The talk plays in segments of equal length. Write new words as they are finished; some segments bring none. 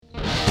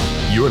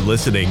You're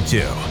listening to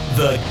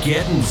the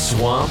Getting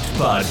Swamped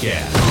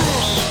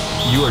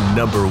Podcast, your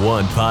number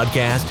one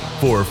podcast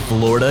for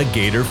Florida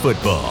Gator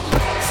football.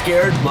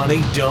 Scared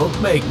money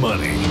don't make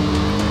money.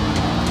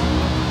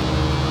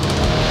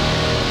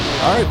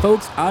 All right,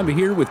 folks, I'm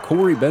here with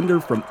Corey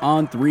Bender from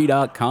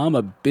On3.com.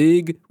 A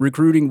big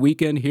recruiting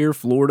weekend here,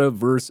 Florida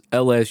versus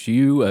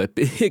LSU, a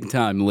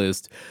big-time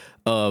list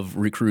of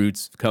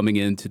recruits coming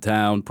into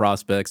town,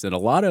 prospects, and a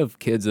lot of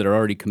kids that are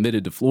already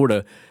committed to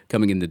Florida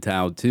coming into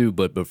town too.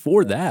 But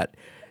before that,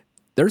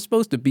 there's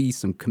supposed to be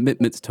some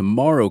commitments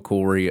tomorrow,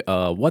 Corey.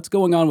 What's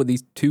going on with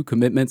these two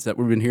commitments that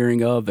we've been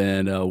hearing of,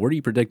 and where do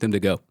you predict them to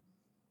go?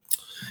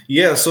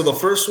 Yeah, so the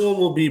first one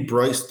will be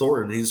Bryce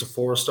Thornton. He's a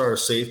four-star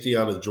safety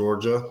out of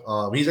Georgia.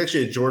 He's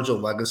actually a Georgia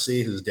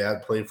legacy. His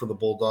dad played for the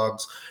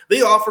Bulldogs.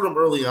 They offered him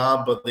early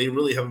on, but they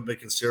really haven't been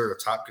considered a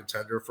top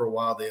contender for a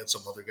while. They had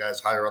some other guys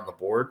higher on the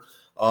board.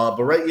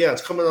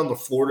 It's coming on to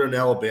Florida and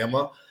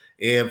Alabama.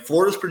 And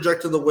Florida's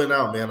projected to win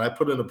out, man. I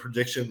put in a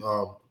prediction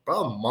about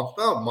a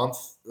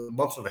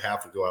month and a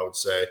half ago, I would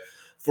say,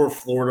 for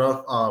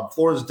Florida.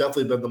 Florida's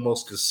definitely been the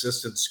most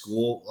consistent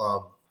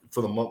school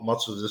for the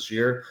much of this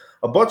year.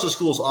 A bunch of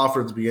schools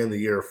offered at the beginning of the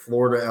year: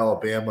 Florida,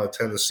 Alabama,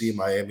 Tennessee,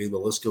 Miami. The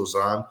list goes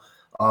on.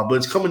 But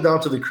it's coming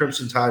down to the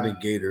Crimson Tide and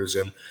Gators.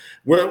 And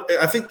where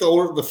I think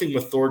the thing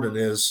with Thornton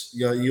is,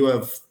 you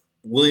have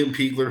William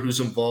Peagler who's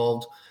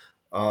involved.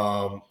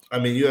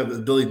 You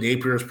have Billy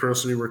Napier's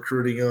personally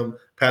recruiting him,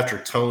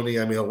 Patrick Toney.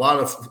 A lot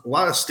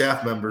of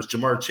staff members,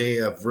 Jamar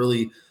Chase, have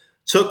really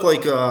took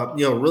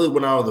really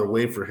went out of their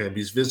way for him.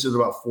 He's visited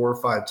about 4 or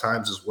 5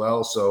 times as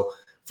well. So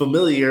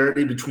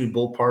familiarity between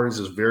both parties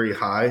is very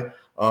high.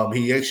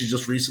 He actually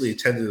just recently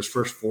attended his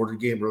first Florida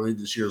game early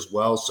this year as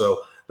well.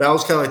 So that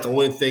was kind of like the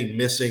only thing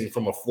missing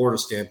from a Florida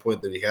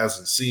standpoint that he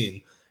hasn't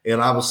seen.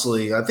 And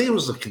obviously, I think it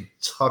was a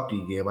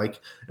Kentucky game.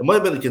 It might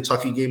have been a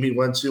Kentucky game he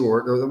went to, or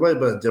it might have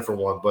been a different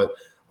one. But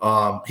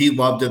he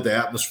loved it. The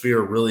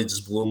atmosphere really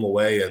just blew him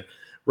away. And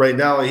right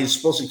now, he's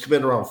supposed to come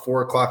in around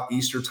 4 o'clock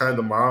Eastern time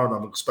tomorrow, and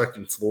I'm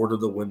expecting Florida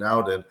to win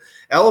out. And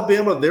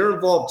Alabama, they're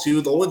involved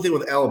too. The only thing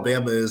with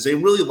Alabama is they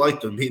really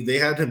liked him. They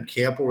had him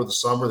camp over the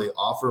summer. They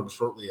offered him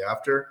shortly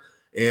after.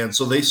 And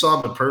so they saw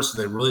him in person.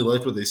 They really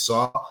liked what they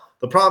saw.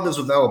 The problem is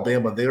with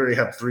Alabama, they already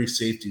have 3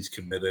 safeties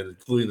committed,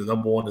 including the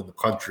number one in the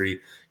country,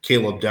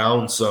 Caleb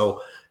Downs.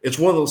 So it's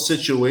one of those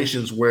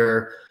situations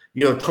where,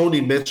 Tony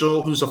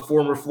Mitchell, who's a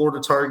former Florida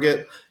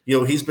target,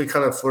 he's been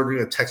kind of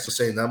flirting at Texas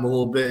A&M a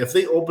little bit. If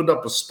they opened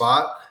up a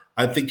spot,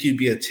 I think he'd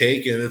be a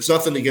take. And it's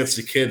nothing against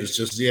the kid. It's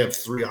just they have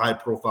 3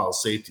 high-profile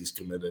safeties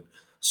committed.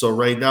 So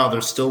right now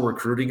they're still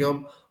recruiting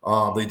him.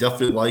 They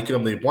definitely like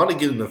him. They want to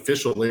get an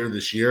official later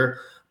this year.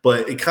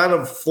 But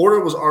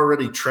Florida was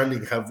already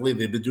trending heavily.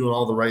 They've been doing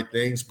all the right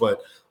things. But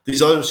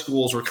these other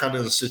schools were kind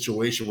of in a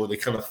situation where they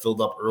kind of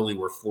filled up early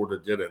where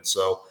Florida didn't.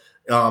 So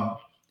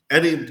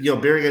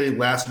bearing any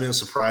last-minute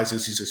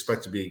surprises, he's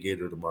expected to be a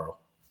Gator tomorrow.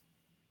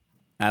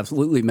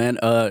 Absolutely, man.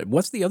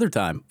 What's the other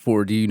time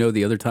for? Do you know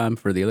the other time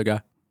for the other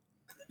guy?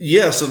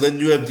 Yeah, so then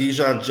you have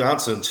Dijon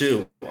Johnson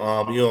too.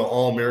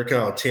 All-American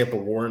out of Tampa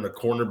Warren, a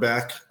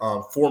cornerback,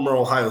 former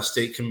Ohio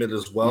State commit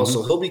as well. Mm-hmm.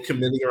 So he'll be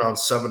committing around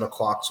 7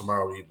 o'clock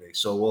tomorrow evening.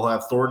 So we'll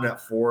have Thornton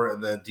at 4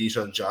 and then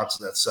Dijon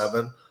Johnson at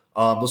 7.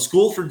 The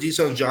school for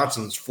Dijon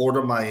Johnson is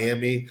Florida,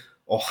 Miami,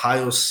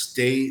 Ohio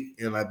State,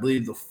 and I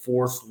believe the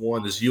 4th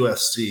one is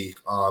USC.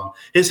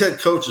 His head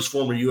coach is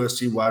former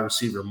USC wide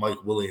receiver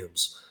Mike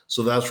Williams.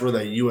 So that's where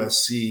that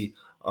USC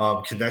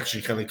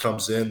connection kind of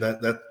comes in.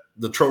 That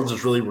the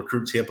Trojans really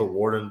recruit Tampa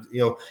Warden.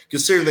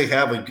 Considering they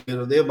have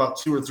about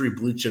 2 or 3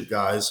 blue chip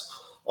guys.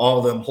 All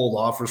of them hold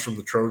offers from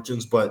the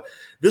Trojans, but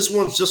this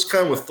one's just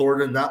kind of with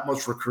Thornton. Not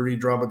much recruiting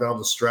drama down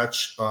the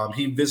stretch.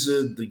 He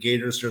visited the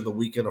Gators during the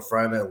weekend of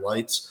Friday Night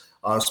Lights.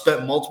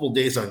 Spent multiple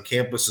days on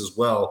campus as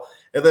well.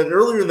 And then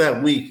earlier in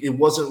that week, it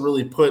wasn't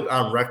really put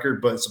on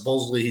record, but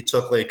supposedly he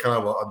took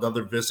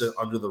another visit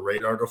under the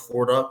radar to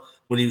Florida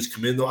when he was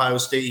committed to Ohio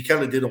State. He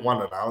kind of didn't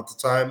want it out at the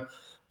time.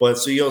 But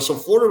so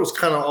Florida was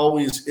kind of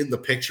always in the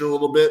picture a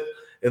little bit.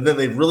 And then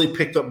they really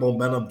picked up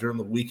momentum during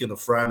the weekend of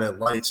Friday Night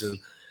Lights. And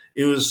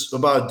it was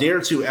about a day or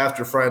two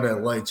after Friday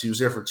Night Lights. He was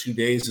there for 2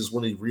 days is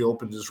when he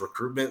reopened his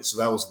recruitment. So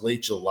that was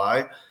late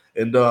July.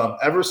 And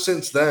ever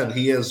since then,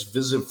 he has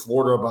visited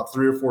Florida about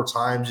 3 or 4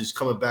 times. He's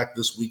coming back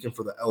this weekend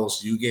for the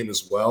LSU game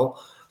as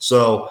well.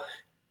 So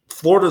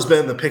Florida's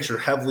been in the picture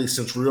heavily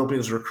since reopening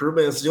his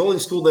recruitment. It's the only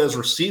school that has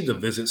received a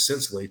visit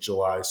since late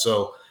July.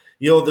 So,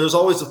 there's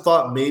always a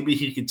thought maybe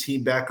he could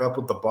team back up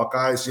with the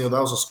Buckeyes. That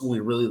was a school he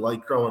really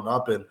liked growing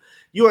up. And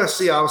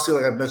USC, obviously,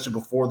 like I mentioned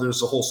before,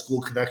 there's a whole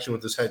school connection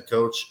with his head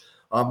coach.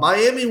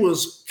 Miami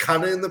was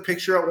kind of in the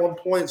picture at one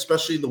point,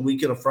 especially the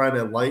weekend of Friday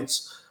Night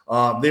Lights.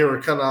 They were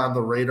kind of on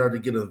the radar to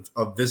get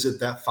a visit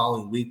that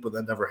following week, but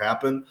that never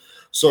happened.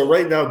 So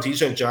right now,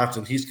 Dijon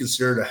Johnson, he's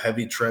considered a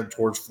heavy trend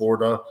towards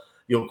Florida.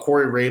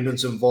 Corey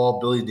Raymond's involved.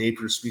 Billy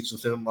Napier speaks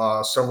with him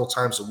several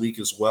times a week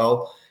as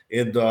well.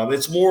 And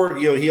it's more,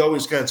 he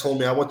always kind of told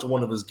me, I went to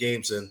one of his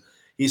games and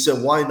he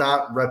said, why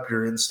not rep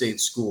your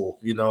in-state school,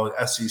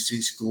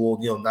 SEC school,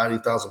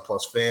 90,000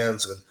 plus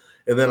fans. And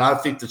And then I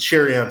think the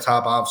cherry on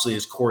top, obviously,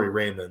 is Corey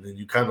Raymond. And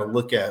you kind of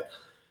look at,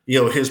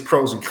 his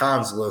pros and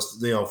cons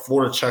list.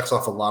 Florida checks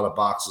off a lot of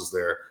boxes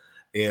there.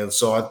 And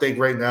so I think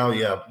right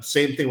now,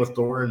 same thing with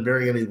Thornton,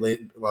 very any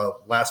late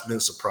last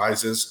minute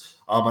surprises.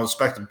 I'm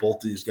expecting both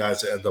of these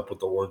guys to end up with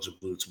the orange and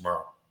blue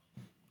tomorrow.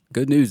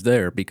 Good news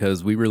there,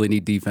 because we really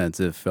need defense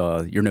if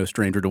you're no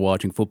stranger to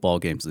watching football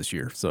games this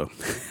year. So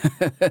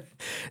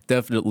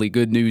definitely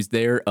good news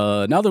there.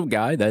 Another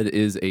guy that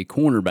is a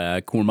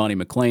cornerback,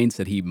 Cormani McClain,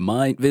 said he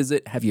might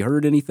visit. Have you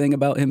heard anything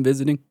about him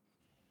visiting?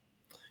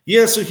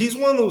 Yeah, so he's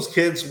one of those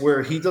kids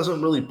where he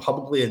doesn't really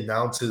publicly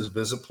announce his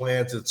visit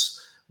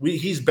plans.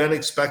 He's been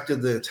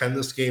expected to attend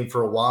this game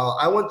for a while.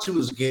 I went to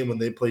his game when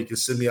they played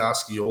Kissimmee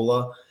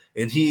Osceola,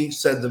 and he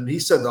said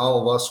to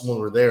all of us when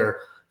we're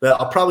there that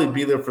I'll probably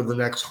be there for the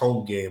next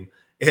home game.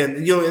 And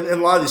and a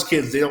lot of these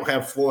kids, they don't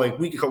have Florida.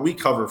 We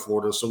cover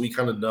Florida, so we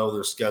kind of know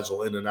their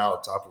schedule in and out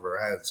at the top of our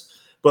heads.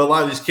 But a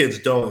lot of these kids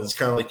don't. It's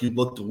kind of like you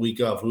look the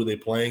week of who they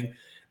playing.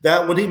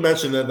 That when he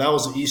mentioned that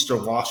was the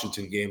Eastern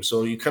Washington game,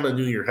 so you kind of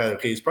knew in your head,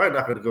 okay, he's probably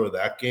not going to go to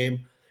that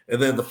game.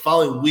 And then the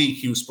following week,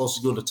 he was supposed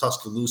to go to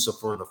Tuscaloosa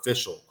for an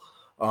official.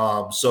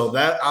 So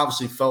that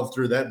obviously fell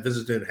through. That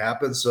visit didn't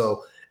happen.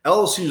 So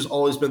LSU's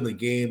always been the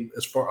game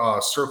as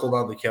far circled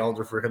on the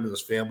calendar for him and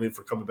his family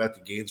for coming back to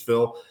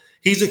Gainesville.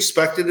 He's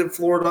expected in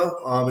Florida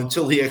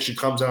until he actually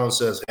comes out and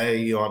says,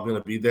 hey, I'm going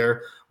to be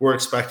there. We're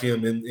expecting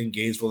him in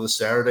Gainesville this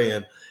Saturday.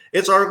 And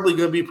it's arguably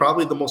going to be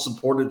probably the most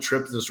important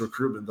trip in this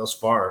recruitment thus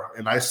far.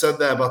 And I said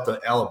that about the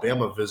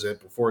Alabama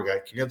visit before it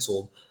got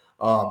canceled.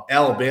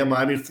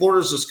 Alabama,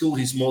 Florida's the school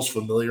he's most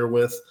familiar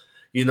with.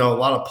 A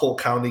lot of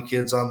Polk County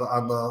kids on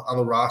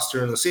the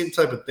roster, and the same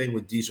type of thing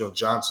with Dijon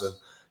Johnson.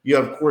 You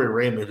have Corey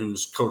Raymond,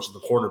 who's coaching the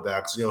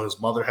quarterbacks. His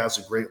mother has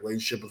a great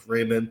relationship with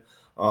Raymond.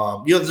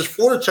 Just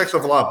Florida checks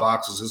off a lot of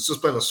boxes. It's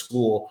just been a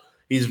school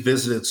he's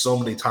visited so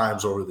many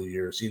times over the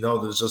years. He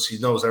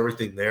knows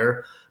everything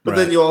there. But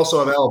Then you also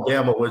have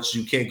Alabama, which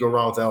you can't go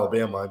wrong with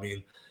Alabama.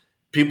 You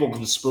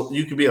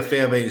can be a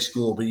fan of any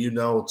school, but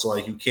it's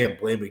like you can't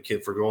blame a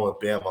kid for going with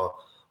Bama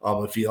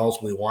if he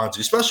ultimately wants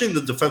to, especially in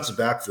the defensive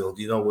backfield,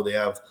 where they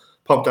have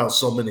pumped out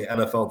so many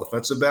NFL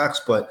defensive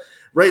backs. But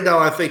right now,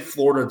 I think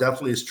Florida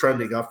definitely is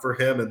trending up for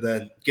him. And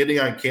then getting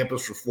on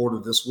campus for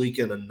Florida this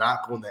weekend and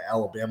not going to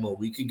Alabama a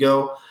week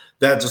ago,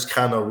 that just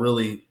kind of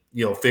really,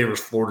 favors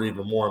Florida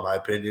even more, in my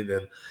opinion.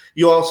 And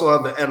you also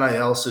have the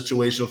NIL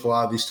situation with a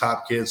lot of these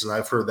top kids. And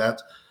I've heard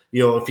that,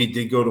 if he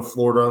did go to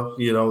Florida,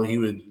 he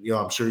would,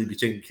 I'm sure he'd be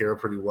taken care of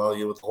pretty well,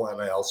 with the whole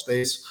NIL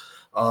space.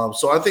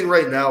 So I think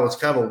right now it's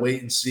kind of a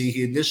wait and see.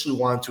 He initially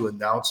wanted to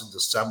announce in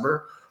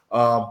December,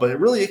 but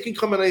it can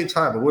come at any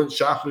time. It wouldn't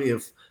shock me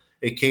if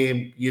it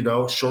came,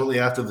 shortly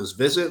after this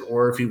visit,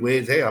 or if he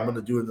waited, hey, I'm going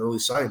to do an early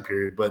signing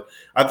period. But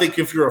I think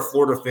if you're a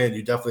Florida fan,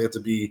 you definitely have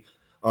to be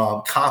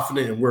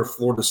confident in where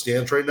Florida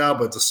stands right now.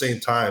 But at the same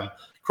time,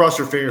 cross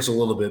your fingers a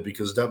little bit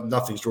because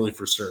nothing's really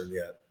for certain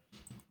yet.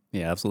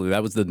 Yeah, absolutely.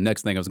 That was the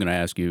next thing I was going to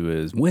ask you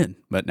is when,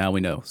 but now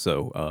we know.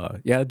 So,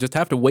 just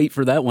have to wait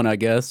for that one, I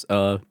guess.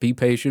 Be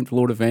patient,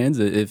 Florida fans.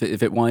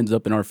 If it winds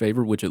up in our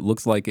favor, which it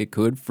looks like it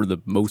could for the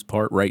most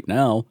part right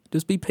now,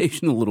 just be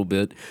patient a little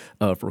bit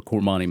for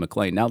Cormani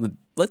McClain. Now,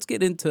 let's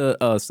get into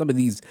some of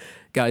these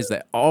guys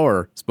that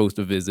are supposed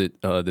to visit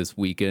this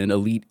weekend.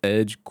 Elite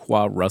edge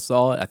Qua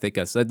Russell, I think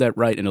I said that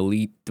right, and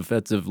elite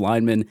defensive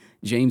lineman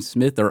James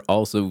Smith are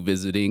also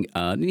visiting.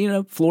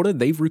 Florida,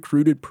 they've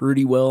recruited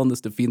pretty well on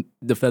this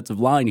defensive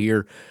line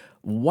here.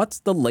 What's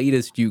the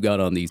latest you got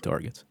on these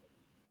targets?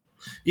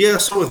 Yeah,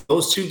 so with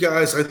those two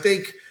guys, I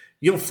think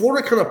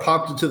Florida kind of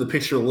popped into the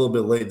picture a little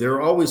bit late.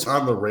 They're always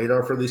on the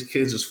radar for these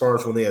kids as far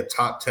as when they had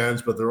top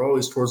tens, but they're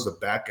always towards the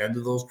back end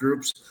of those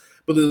groups.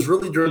 But it was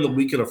really during the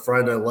weekend of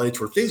Friday Night Lights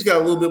where things got a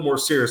little bit more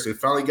serious. They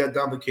finally got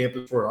down to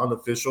campus for an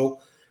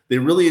unofficial. They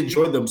really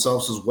enjoyed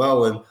themselves as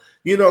well. And,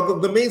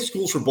 the main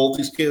schools for both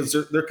these kids,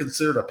 they're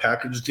considered a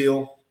package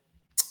deal.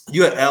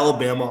 You had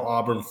Alabama,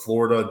 Auburn,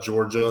 Florida,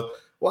 Georgia, a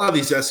lot of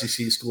these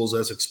SEC schools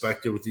as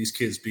expected with these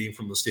kids being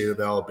from the state of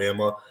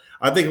Alabama.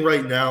 I think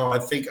right now,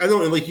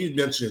 like you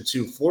mentioned it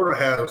too, Florida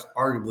has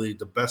arguably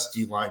the best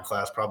D-line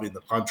class probably in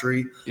the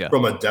country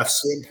from a depth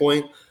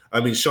standpoint.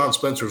 Sean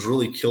Spencer's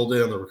really killed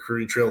it on the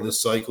recruiting trail this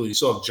cycle. You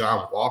still have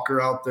John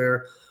Walker out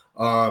there.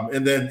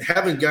 And then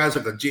having guys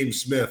like a James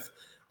Smith.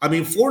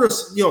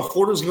 Florida's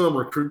going to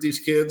recruit these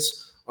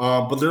kids,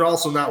 but they're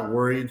also not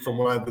worried from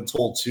what I've been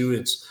told too.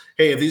 It's,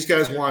 hey, if these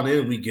guys want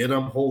in, we get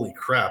them. Holy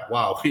crap.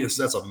 Wow.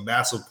 That's a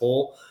massive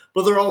pull.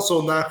 But they're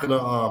also not going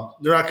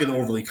to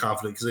overly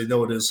confident because they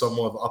know it is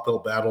somewhat of an uphill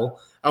battle.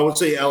 I would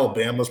say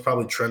Alabama's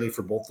probably trending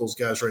for both those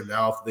guys right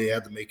now if they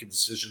had to make a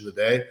decision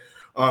today.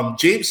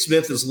 James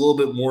Smith is a little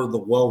bit more the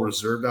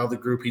well-reserved out of the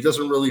group. He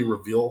doesn't really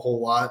reveal a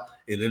whole lot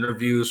in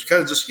interviews.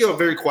 Kind of just, a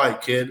very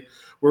quiet kid.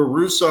 Where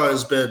Russo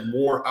has been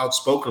more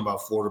outspoken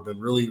about Florida, been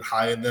really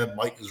high in them.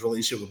 His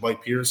relationship with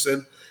Mike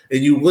Pearson.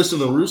 And you listen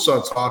to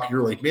Russo talk,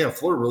 you're like, man,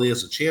 Florida really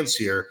has a chance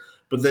here.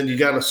 But then you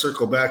got to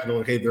circle back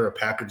knowing, hey, they're a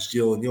package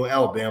deal. And,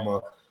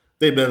 Alabama,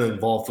 they've been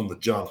involved from the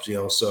jump,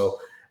 So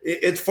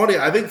it's funny.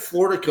 I think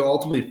Florida could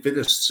ultimately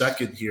finish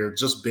second here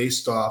just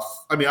based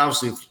off. I mean,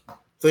 obviously,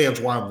 fans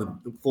want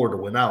Florida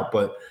to win out,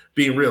 but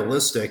being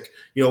realistic,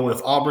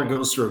 if Auburn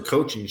goes through a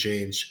coaching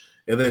change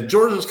and then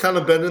Georgia's kind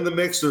of been in the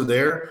mix, they're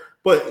there.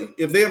 But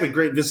if they have a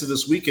great visit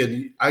this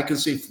weekend, I can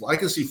see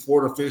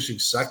Florida finishing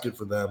second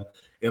for them.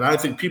 And I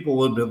think people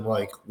would have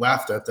been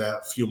laughed at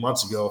that a few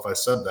months ago if I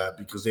said that,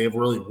 because they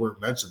really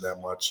weren't mentioned that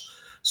much.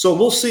 So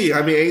we'll see.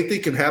 I mean,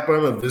 anything can happen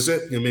on a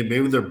visit. I mean,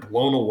 maybe they're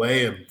blown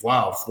away and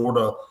wow,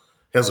 Florida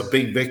has a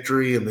big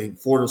victory and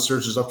Florida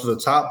surges up to the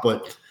top.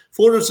 But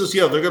Florida's just,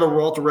 they're going to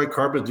roll out the red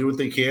carpet, do what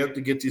they can to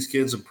get these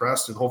kids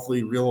impressed and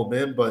hopefully reel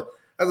them in. But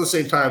at the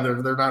same time,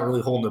 they're not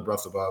really holding their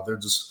breath about it. They're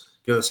just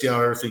going to see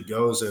how everything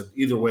goes. And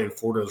either way,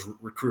 Florida has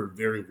recruited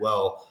very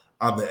well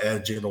on the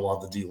edge and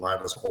along the D line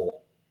as a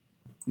whole.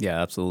 Yeah,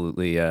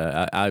 absolutely.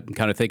 I'm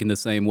kind of thinking the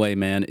same way,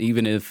 man.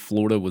 Even if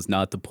Florida was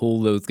not to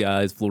pull those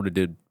guys, Florida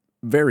did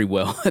very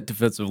well at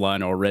defensive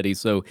line already,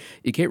 so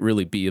you can't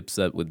really be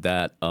upset with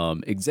that.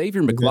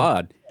 Xavier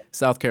McLeod,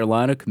 South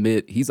Carolina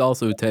commit, he's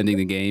also attending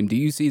the game. Do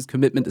you see his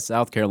commitment to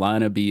South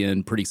Carolina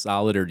being pretty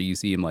solid, or do you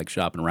see him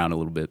shopping around a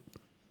little bit?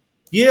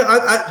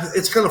 Yeah,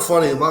 it's kind of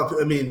funny.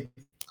 I mean,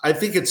 I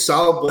think it's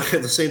solid, but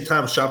at the same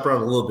time, shop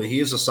around a little bit. He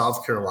is a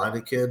South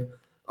Carolina kid.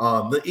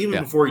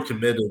 Before he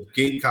committed,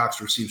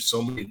 Gamecocks received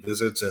so many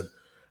visits, and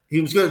he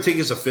was going to take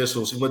his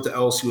officials. He went to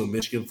LSU and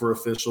Michigan for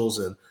officials,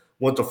 and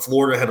went to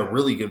Florida, had a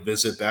really good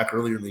visit back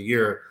earlier in the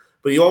year.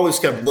 But he always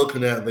kept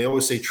looking at, they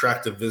always say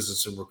track the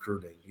visits in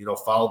recruiting,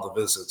 follow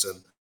the visits.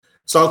 And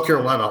South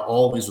Carolina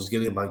always was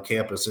getting him on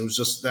campus. It was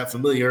just that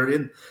familiarity,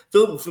 and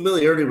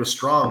familiarity was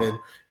strong. And,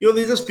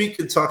 they just beat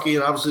Kentucky,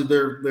 and obviously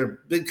they're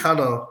been kind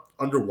of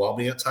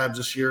underwhelming at times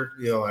this year.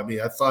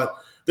 I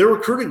thought they're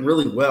recruiting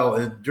really well.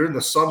 And during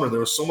the summer, there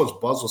was so much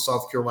buzz with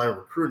South Carolina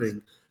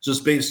recruiting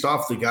just based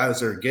off the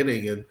guys they're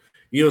getting. And,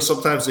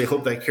 sometimes they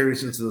hope that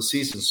carries into the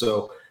season.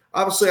 So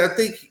obviously I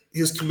think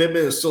his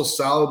commitment is still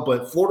solid,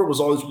 but Florida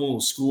was always one of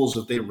those schools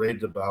that they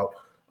raved about.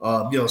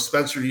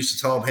 Spencer used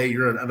to tell him, hey,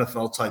 you're an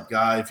NFL type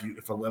guy.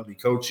 If I let me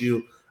coach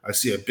you, I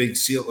see a big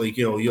ceiling,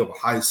 you have a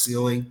high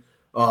ceiling.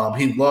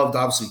 He loved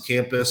obviously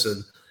campus,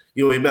 and,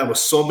 he met with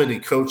so many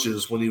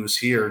coaches when he was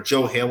here.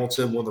 Joe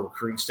Hamilton, one of the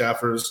recruiting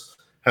staffers,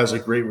 has a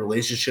great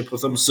relationship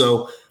with him.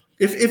 So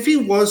if he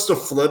was to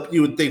flip,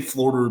 you would think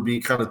Florida would be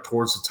kind of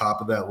towards the top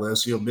of that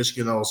list.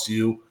 Michigan,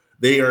 LSU,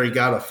 they already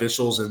got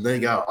officials and they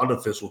got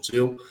unofficial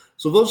too.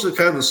 So those are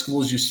kind of the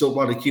schools you still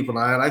want to keep an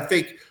eye on. I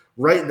think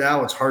right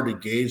now it's hard to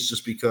gauge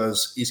just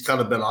because he's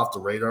kind of been off the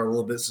radar a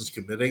little bit since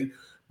committing.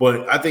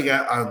 But I think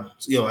at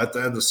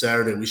the end of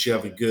Saturday, we should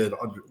have a good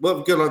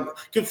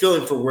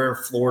feeling for where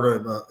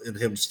Florida and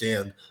him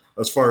stand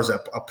as far as a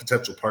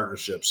potential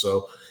partnership.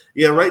 So,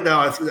 yeah, right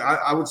now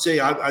I would say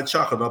I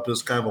chalk it up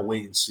as kind of a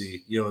wait and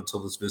see, until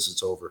this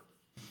visit's over.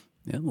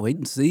 Yeah, wait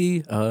and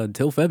see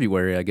until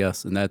February, I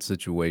guess, in that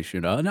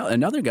situation.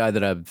 Another guy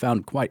that I've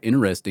found quite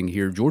interesting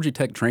here, Georgia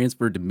Tech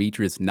transfer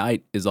Demetrius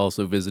Knight is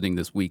also visiting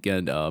this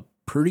weekend.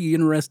 Pretty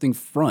interesting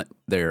front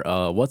there.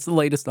 What's the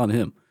latest on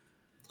him?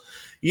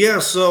 Yeah,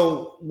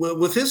 so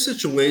with his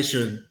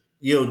situation,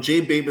 Jay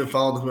Bateman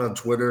followed him on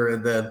Twitter,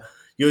 and then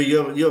you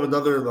have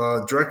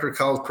another director of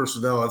college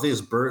personnel. I think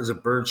it's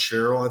Bird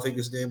Sherrill, I think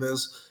his name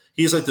is.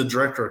 He's like the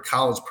director of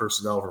college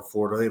personnel for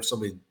Florida. They have so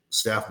many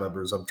staff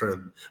members. I'm trying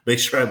to make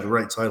sure I have the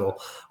right title.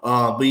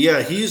 But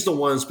yeah, he's the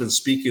one that's been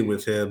speaking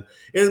with him.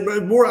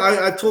 And more,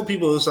 I told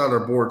people this on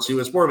our board too.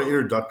 It's more of an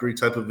introductory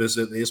type of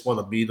visit. They just want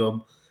to meet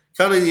him,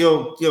 kind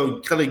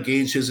of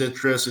gauge his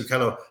interest and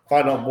kind of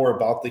find out more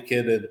about the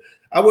kid. And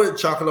I wouldn't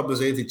chalk it up as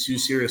anything too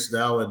serious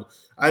now. And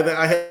I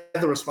had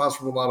the response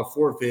from a lot of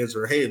Florida fans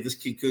are, hey, if this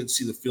kid couldn't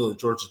see the field at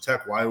Georgia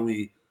Tech, why are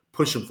we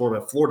pushing for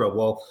him at Florida?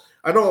 Well,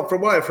 I know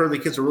from what I've heard, the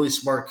kid's a really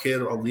smart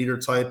kid, a leader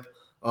type,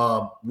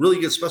 really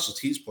good special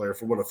teams player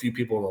from what a few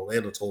people in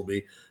Atlanta told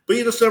me. But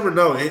you just never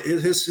know.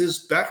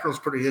 His background's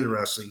pretty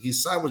interesting. He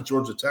signed with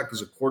Georgia Tech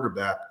as a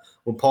quarterback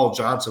when Paul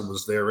Johnson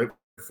was there right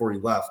before he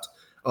left.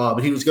 But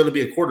he was going to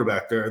be a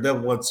quarterback there. And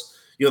then once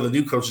the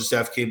new coaching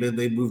staff came in,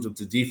 they moved him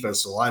to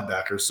defensive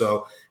linebacker.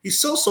 So he's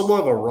still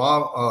somewhat of a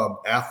raw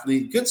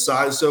athlete. Good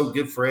size, though.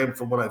 Good for him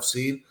from what I've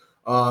seen.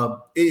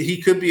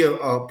 He could be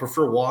a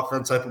preferred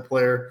walk-on type of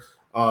player.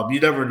 You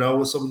never know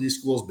with some of these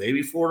schools.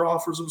 Maybe Florida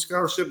offers him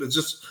scholarship. It's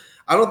just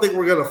I don't think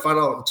we're going to find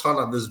out a ton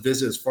on this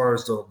visit as far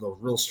as the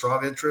real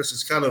strong interest.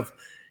 It's kind of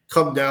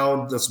come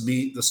down, let's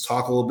meet, let's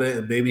talk a little bit,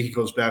 and maybe he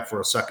goes back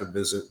for a second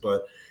visit.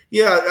 But,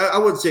 yeah, I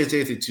wouldn't say it's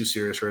anything too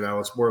serious right now.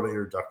 It's more of an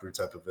introductory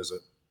type of visit.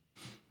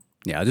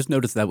 Yeah, I just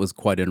noticed that was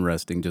quite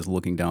interesting, just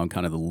looking down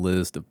kind of the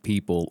list of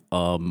people.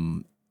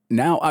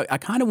 Now, I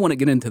kind of want to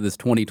get into this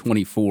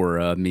 2024.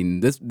 I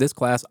mean, this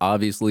class,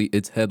 obviously,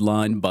 it's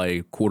headlined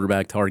by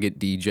quarterback target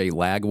DJ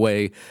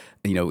Lagway.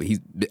 He's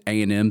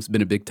A&M's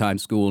been a big-time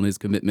school in his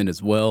commitment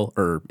as well,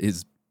 or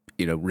his,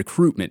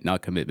 recruitment,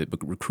 not commitment,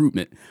 but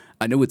recruitment.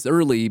 I know it's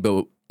early,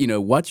 but,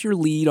 what's your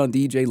lead on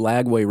DJ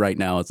Lagway right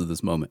now as of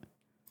this moment?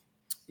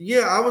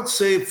 Yeah, I would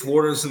say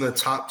Florida's in the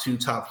top 2,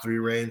 top 3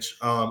 range.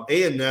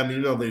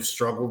 A&M, they've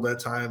struggled at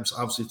times,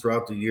 obviously,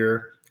 throughout the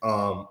year.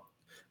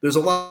 there's a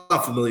lot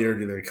of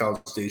familiarity there in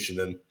College Station.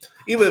 And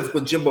even if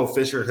with Jimbo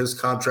Fisher, his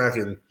contract,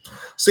 and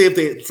say if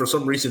they for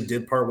some reason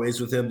did part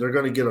ways with him, they're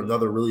going to get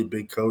another really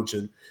big coach.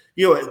 And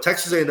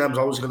Texas A&M is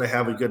always going to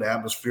have a good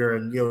atmosphere,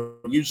 and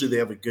usually they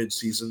have a good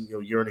season,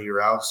 year in and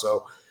year out.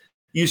 So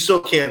you still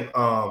can't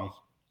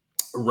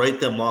write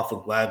them off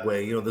with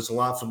Lagway. There's a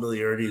lot of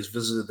familiarity. He's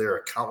visited there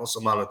a countless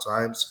amount of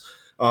times.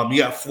 You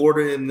got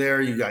Florida in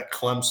there. You got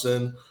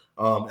Clemson.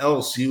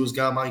 LSU has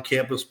got my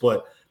campus,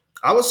 but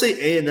I would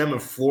say A&M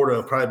and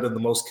Florida have probably been the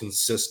most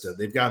consistent.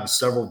 They've gotten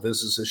several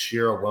visits this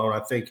year alone. I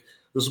think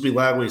this will be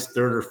Lagway's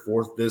third or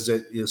fourth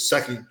visit, his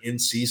second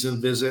in-season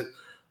visit.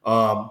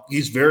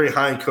 He's very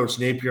high in Coach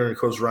Napier and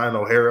Coach Ryan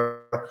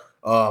O'Hara.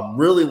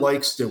 Really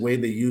likes the way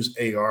they use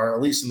AR,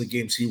 at least in the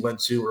games he went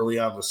to early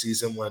on in the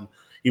season when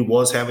he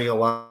was having a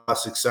lot of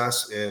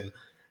success. And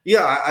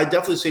yeah, I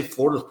definitely say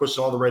Florida's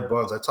pushing all the right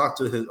buttons. I talked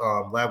to his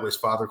Lagway's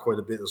father quite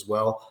a bit as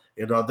well.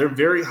 And they're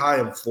very high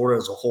in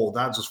Florida as a whole,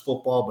 not just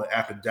football, but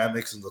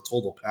academics and the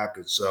total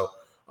package. So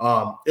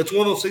it's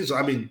one of those things.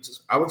 I mean,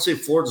 I would say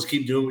Florida, just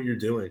keep doing what you're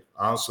doing.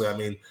 Honestly, I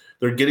mean,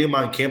 they're getting him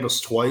on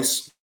campus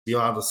twice,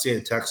 out of the state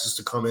of Texas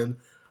to come in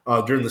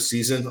during the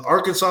season.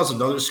 Arkansas is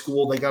another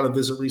school they got to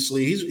visit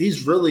recently.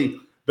 He's really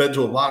been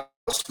to a lot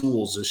of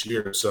schools this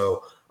year.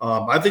 So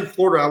I think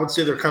Florida, I would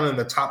say they're kind of in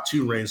the top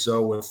two range,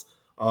 though,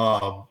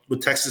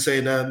 with Texas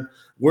A&M.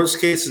 Worst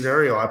case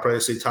scenario, I'd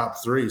probably say top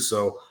three.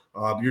 So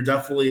you're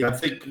definitely, I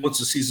think once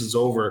the season's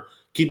over,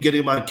 keep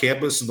getting him on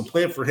campus. And the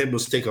plan for him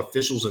was to take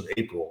officials in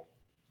April.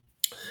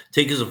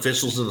 Take his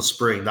officials in the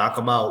spring, knock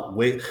them out,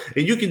 wait.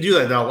 And you can do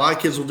that now. A lot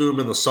of kids will do them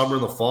in the summer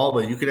and the fall,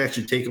 but you can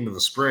actually take them in the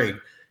spring.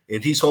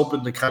 And he's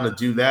hoping to kind of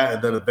do that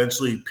and then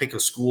eventually pick a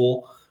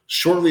school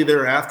shortly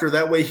thereafter.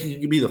 That way he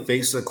can be the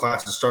face of the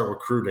class and start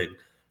recruiting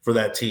for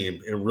that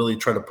team and really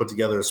try to put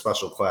together a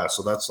special class.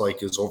 So that's like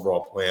his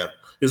overall plan,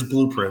 his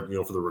blueprint,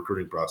 for the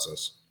recruiting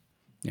process.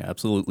 Yeah,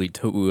 absolutely.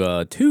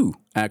 Two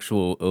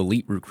actual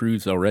elite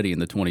recruits already in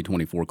the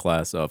 2024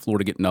 class.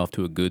 Florida getting off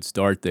to a good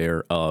start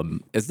there.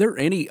 Is there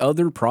any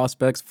other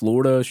prospects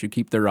Florida should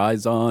keep their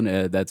eyes on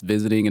that's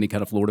visiting, any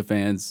kind of Florida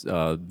fans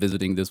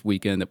visiting this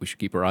weekend that we should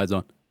keep our eyes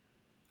on?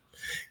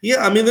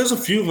 Yeah, I mean, there's a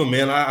few of them,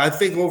 man. I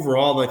think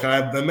overall, like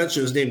I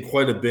mentioned his name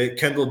quite a bit.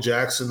 Kendall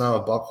Jackson out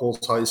of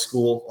Buckholz High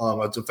School,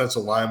 a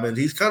defensive lineman.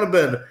 He's kind of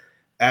been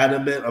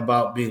adamant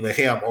about being like,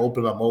 hey, I'm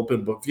open.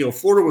 But,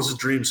 Florida was a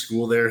dream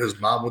school there. His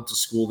mom went to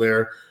school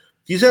there.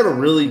 He's had a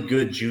really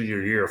good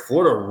junior year.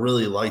 Florida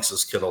really likes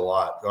this kid a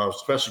lot,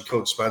 especially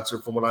Coach Spencer,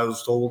 from what I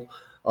was told.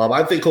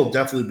 I think he'll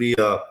definitely be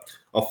a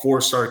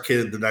four-star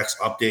kid in the next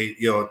update,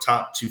 a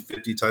top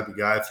 250 type of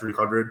guy,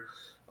 300.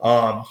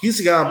 He's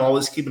the guy I'm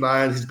always keeping an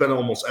eye on. He's been in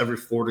almost every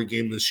Florida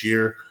game this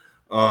year.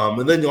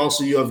 And then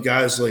you have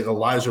guys like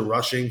Elijah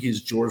Rushing.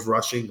 He's George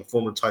Rushing, the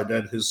former tight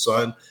end, his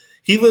son.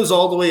 He lives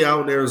all the way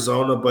out in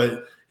Arizona,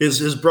 but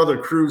his brother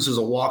Cruz is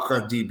a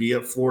walk-on DB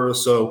at Florida.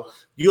 So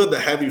you have the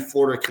heavy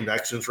Florida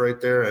connections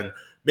right there. And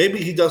maybe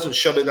he doesn't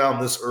shut it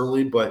down this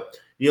early, but,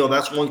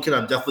 that's one kid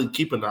I'm definitely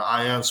keeping an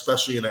eye on,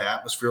 especially in an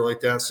atmosphere like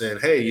that, saying,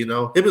 hey, him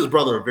and his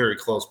brother are very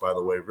close, by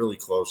the way, really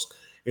close.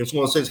 And it's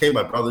one of those things, hey,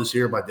 my brother's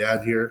here, my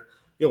dad here.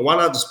 Why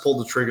not just pull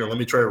the trigger and let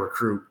me try to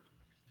recruit,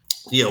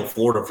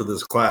 Florida for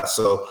this class.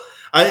 So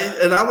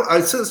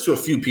I said this to a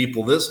few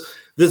people. This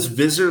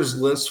visitors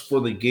list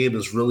for the game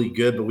is really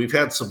good, but we've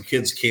had some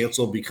kids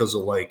cancel because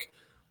of like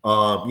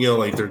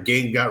their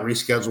game got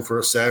rescheduled for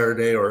a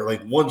Saturday, or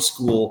like one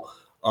school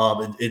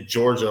in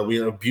Georgia, we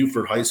had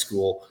Buford High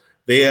School.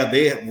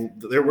 They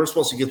were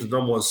supposed to get the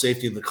number one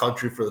safety in the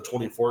country for the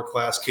 24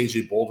 class,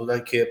 KJ Bolden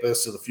on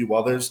campus, and a few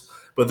others,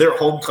 but their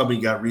homecoming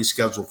got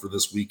rescheduled for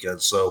this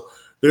weekend. So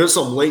there's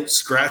some late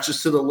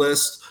scratches to the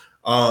list.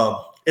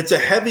 It's a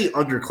heavy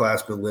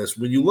underclassmen list.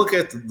 When you look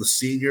at the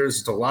seniors,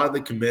 it's a lot of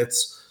the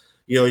commits.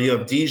 You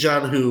have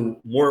Dijon, who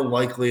more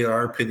likely, in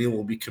our opinion,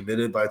 will be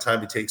committed by the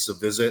time he takes a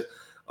visit.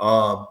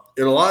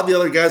 And a lot of the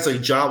other guys,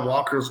 like John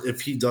Walker,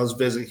 if he does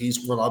visit,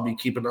 he's one I'll be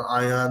keeping an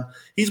eye on.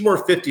 He's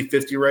more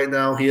 50-50 right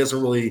now. He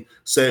hasn't really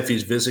said if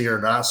he's visiting or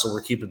not, so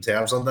we're keeping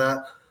tabs on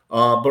that.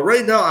 But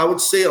right now, I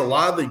would say a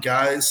lot of the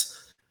guys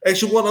 –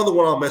 actually, one other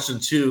one I'll mention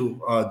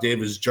too,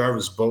 Dave, is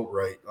Jarvis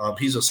Boatwright.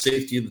 He's a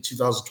safety in the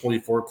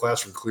 2024 class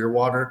from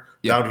Clearwater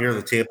down here in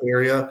the Tampa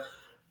area.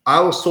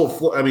 I was told,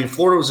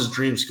 Florida was his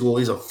dream school.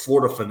 He's a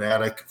Florida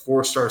fanatic,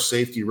 four-star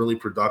safety, really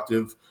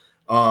productive.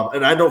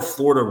 And I know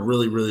Florida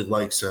really, really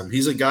likes him.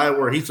 He's a guy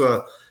where he's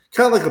a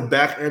kind of like a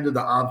back end of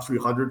the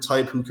On300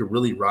 type who could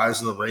really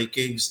rise in the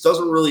rankings.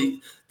 Doesn't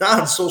really, not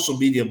on social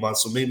media much,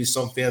 so maybe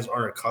some fans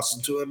aren't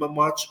accustomed to him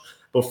much.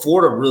 But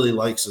Florida really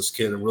likes this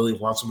kid and really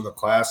wants him in the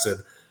class.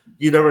 And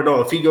you never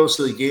know. If he goes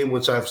to the game,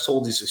 which I've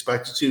told he's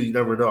expected to, you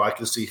never know. I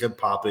can see him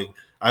popping.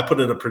 I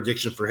put in a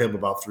prediction for him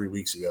about 3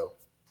 weeks ago.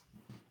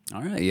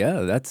 All right,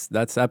 yeah,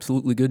 that's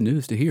absolutely good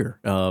news to hear.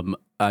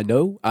 I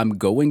know I'm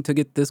going to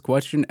get this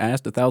question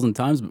asked 1,000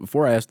 times, but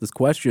before I ask this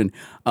question,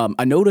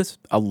 I noticed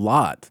a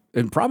lot,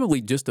 and probably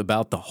just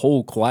about the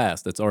whole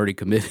class that's already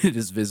committed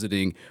is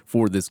visiting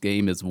for this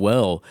game as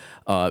well.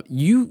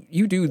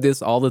 You do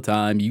this all the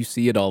time. You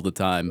see it all the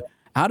time.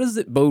 How does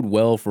it bode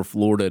well for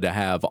Florida to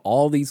have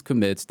all these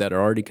commits that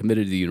are already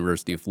committed to the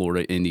University of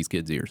Florida in these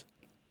kids' ears?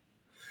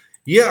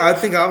 Yeah, I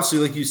think obviously,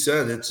 like you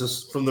said, it's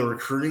just from the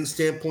recruiting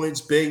standpoint,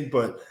 it's big,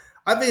 but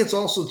I think it's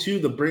also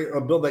too to bring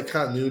build that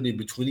continuity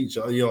between each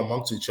other,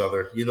 amongst each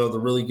other, to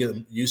really get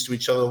used to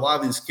each other. A lot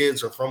of these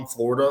kids are from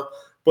Florida,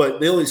 but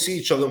they only see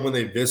each other when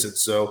they visit.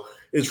 So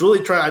it's really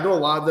trying. I know a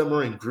lot of them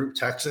are in group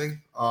texting,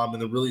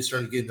 and they're really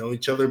starting to get to know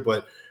each other.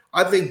 But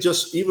I think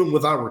just even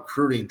without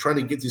recruiting, trying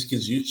to get these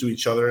kids used to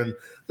each other, and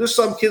there's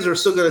some kids that are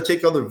still going to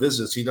take other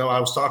visits. I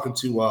was talking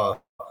to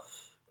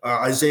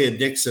Isaiah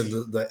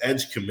Nixon, the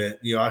edge commit,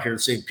 out here in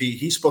St. Pete.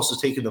 He's supposed to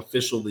take an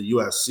official to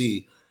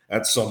USC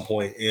at some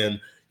point.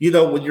 And,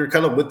 when you're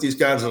kind of with these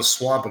guys in a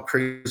swamp, a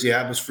crazy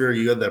atmosphere,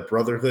 you have that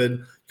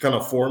brotherhood kind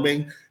of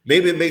forming.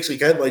 Maybe it makes a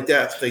guy like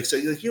that think, say,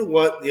 you know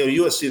what,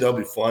 USC, that'll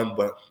be fun.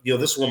 But,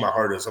 this is where my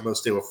heart is. I'm going to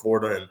stay with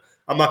Florida, and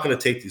I'm not going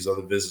to take these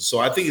other visits. So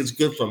I think it's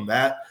good from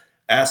that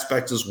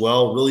aspect as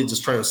well, really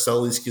just trying to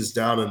settle these kids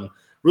down and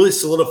really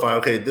solidify,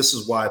 okay, this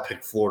is why I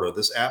picked Florida.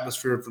 This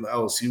atmosphere from the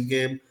LSU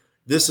game,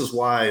 this is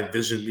why I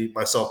envisioned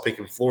myself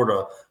picking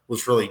Florida,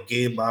 was really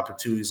game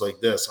opportunities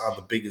like this on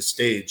the biggest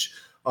stage.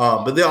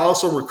 But they're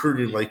also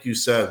recruiting, like you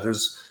said.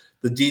 There's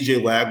the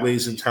DJ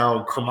Lagways in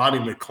town, Kermani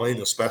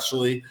McClain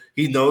especially.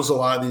 He knows a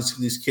lot of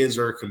these kids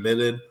are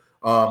committed.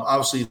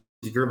 Obviously,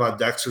 you hear about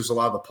Dexter's, a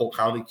lot of the Polk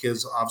County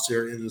kids obviously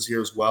are in this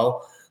year as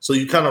well. So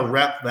you kind of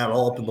wrap that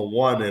all up into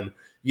one, and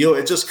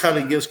it just kind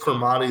of gives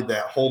Kermani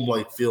that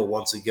home-like feel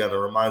once again. It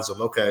reminds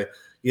them, okay,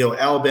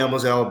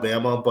 Alabama's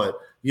Alabama, but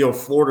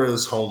Florida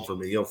is home for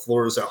me.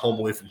 Florida's at home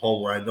away from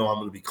home where I know I'm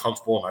going to be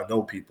comfortable and I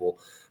know people.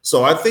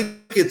 So I think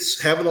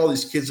it's having all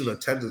these kids in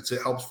attendance.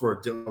 It helps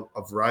for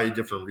a variety of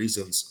different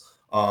reasons.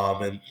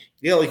 And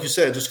like you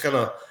said, just kind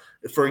of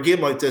for a game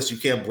like this, you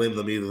can't blame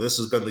them either. This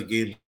has been the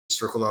game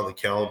circled on the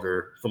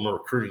calendar from a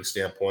recruiting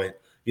standpoint,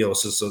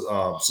 since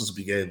the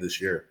beginning of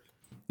this year.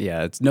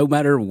 Yeah, it's no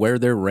matter where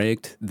they're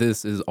ranked,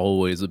 this is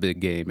always a big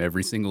game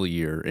every single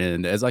year.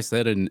 And as I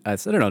said, and I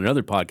said it on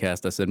another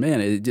podcast, I said,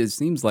 man, it just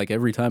seems like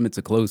every time it's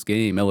a close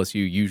game,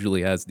 LSU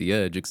usually has the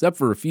edge, except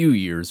for a few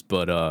years.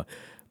 But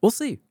we'll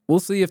see. We'll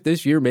see if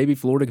this year maybe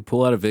Florida can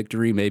pull out a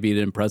victory. Maybe it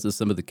impresses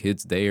some of the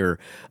kids there.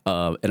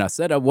 And I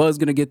said I was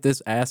going to get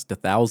this asked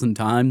 1,000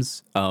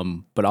 times,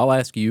 but I'll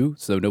ask you,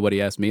 so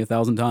nobody asked me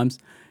 1,000 times.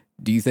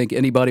 Do you think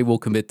anybody will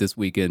commit this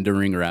weekend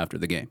during or after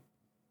the game?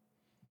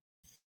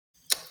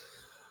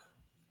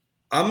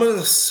 I'm going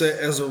to say,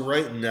 as of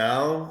right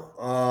now,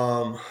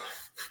 I'm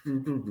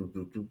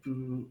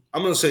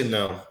going to say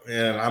no.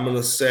 And I'm going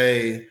to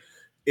say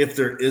if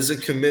there is a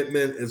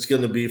commitment, it's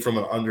going to be from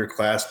an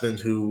underclassman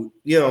who,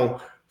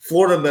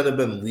 Florida men have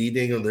been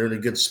leading and they're in a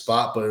good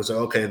spot, but it's like,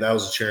 okay, that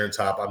was a cherry on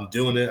top. I'm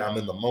doing it. I'm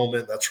in the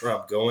moment. That's where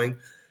I'm going.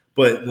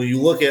 But when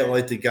you look at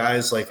like the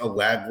guys like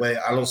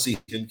Alagway, I don't see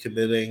him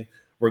committing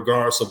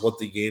regardless of what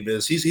the game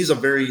is. He's a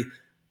very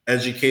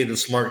educated,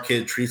 smart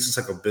kid, treats this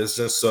like a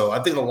business. So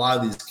I think a lot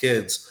of these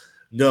kids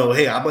know,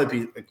 hey, I might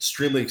be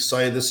extremely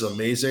excited. This is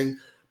amazing.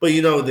 But,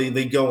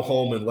 they go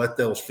home and let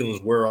those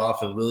feelings wear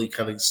off and really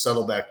kind of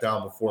settle back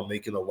down before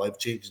making a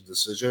life-changing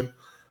decision.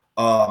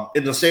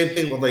 And the same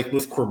thing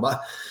with Cormani.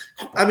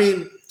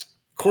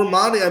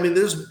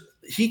 Cormani,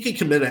 he could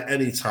commit at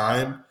any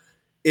time.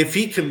 If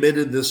he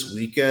committed this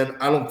weekend,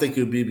 I don't think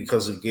it would be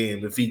because of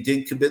game. If he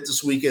did commit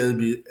this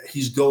weekend,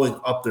 he's going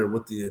up there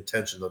with the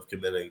intention of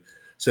committing.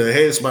 So,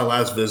 hey, it's my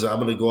last visit. I'm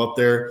going to go up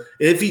there.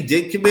 And if he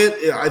did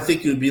commit, I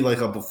think it would be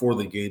like a before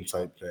the game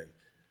type thing.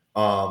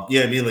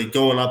 Like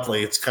going up,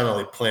 like it's kind of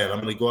like planned.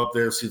 I'm going to go up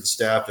there, see the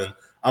staff, and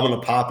I'm going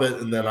to pop it,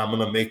 and then I'm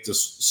going to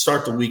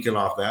start the weekend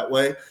off that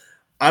way.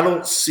 I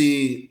don't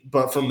see,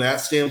 but from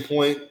that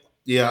standpoint,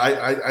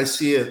 I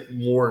see it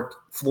more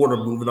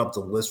Florida moving up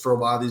the list for a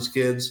lot of these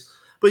kids.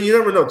 But you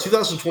never know.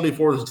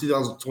 2024 to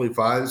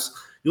 2025s,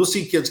 you'll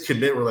see kids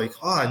commit. We're like,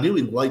 oh, I knew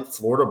he liked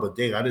Florida, but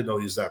dang, I didn't know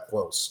he was that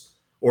close.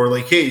 Or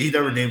like, hey, he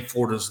never named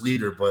Florida's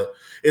leader, but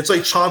it's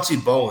like Chauncey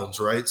Bowens,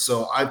 right?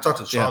 So I've talked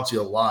to Chauncey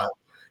a lot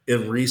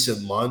in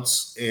recent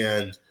months,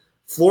 and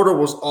Florida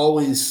was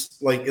always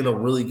like in a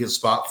really good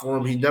spot for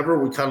him. He never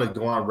would kind of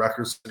go on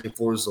record saying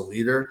Florida's the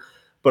leader,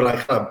 but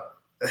I kind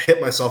of hit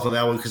myself in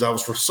that one because I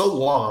was for so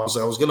long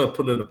I was going to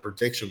put in a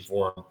prediction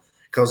for him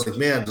because like,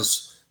 man,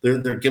 just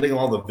they're getting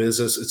all the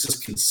visits. It's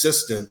just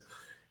consistent.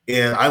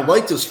 And I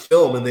liked his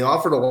film, and they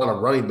offered a lot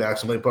of running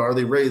backs. I'm like, but are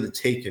they ready to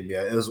take him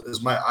yet?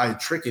 Is my eye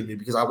tricking me?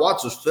 Because I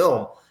watched his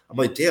film. I'm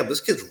like, damn,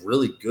 this kid's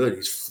really good.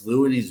 He's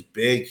fluid. He's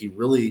big. He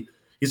really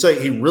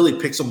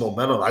picks some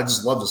momentum. I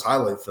just love his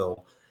highlight film.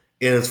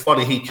 And it's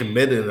funny, he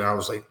committed, and I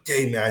was like,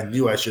 dang, man, I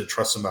knew I should have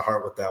trusted my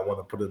heart with that one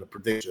and put in a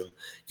prediction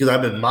because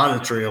I've been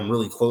monitoring him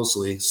really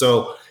closely.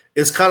 So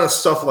it's kind of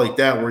stuff like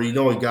that where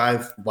a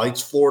guy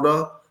likes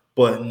Florida,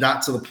 but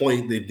not to the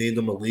point they've named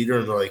him a leader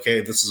and they're like,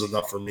 hey, this is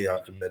enough for me,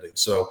 I'm committing.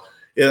 So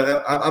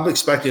yeah, I'm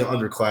expecting an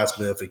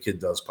underclassman if a kid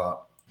does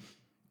pop.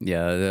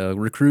 Yeah,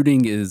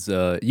 recruiting is,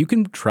 you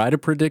can try to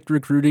predict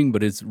recruiting,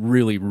 but it's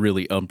really,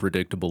 really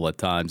unpredictable at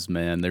times,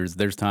 man.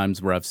 There's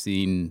times where I've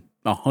seen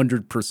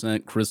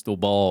 100% crystal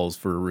balls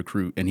for a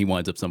recruit, and he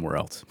winds up somewhere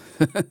else.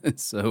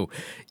 So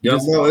Yeah,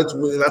 no,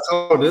 that's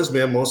how it is,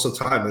 man. Most of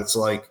the time, it's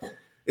like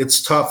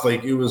it's tough.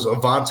 Like it was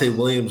Avante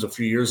Williams a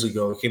few years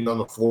ago. He came down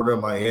to Florida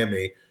and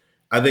Miami.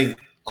 I think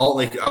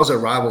I was at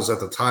Rivals at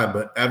the time,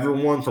 but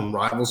everyone from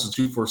Rivals to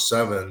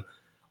 247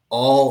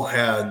 all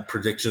had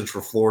predictions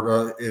for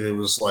Florida, and it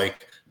was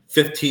like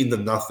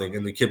 15-0.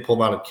 And the kid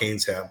pulled out a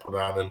Canes hat and put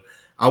it on, and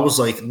I was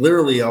like,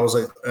 literally, I was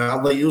like,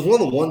 it was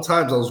one of the one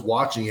times I was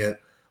watching it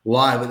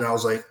live, and I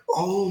was like,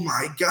 oh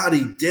my god,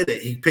 he did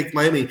it! He picked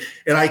Miami,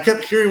 and I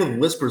kept hearing with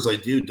whispers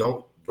like, dude,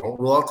 don't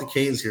rule out the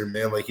Canes here,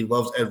 man. Like he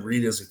loves Ed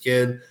Reed as a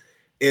kid,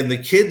 and the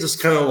kid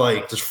just kind of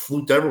like just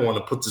fluked everyone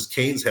and puts his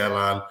Canes hat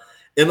on.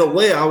 In a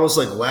way, I was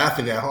like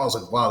laughing at how I was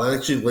like, wow, that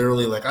actually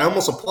literally like I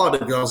almost applauded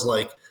because I was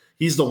like,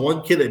 he's the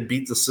one kid that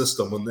beat the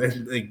system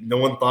when no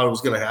one thought it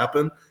was going to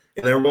happen.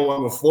 And everyone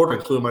went with Florida,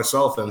 including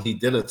myself, and he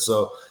did it.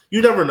 So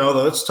you never know,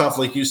 though. It's tough,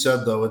 like you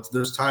said, though.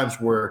 There's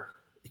times where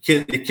a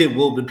kid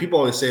will, but people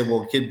always say,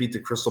 well, a kid beat the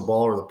crystal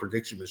ball or the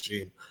prediction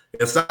machine.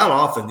 It's not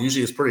often.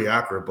 Usually it's pretty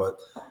accurate, but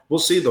we'll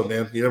see, though,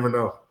 man. You never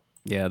know.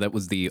 Yeah, that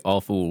was the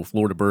awful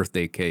Florida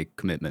birthday cake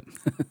commitment.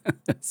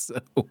 So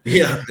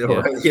Yeah.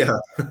 Right. Yeah.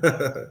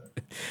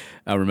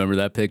 I remember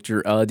that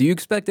picture. Do you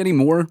expect any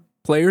more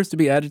players to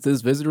be added to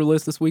this visitor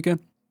list this weekend?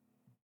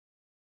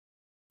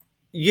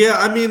 Yeah,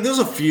 I mean, there's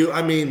a few.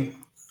 I mean,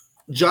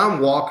 John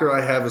Walker, I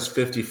have is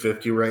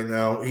 50-50 right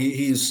now.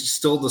 He's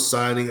still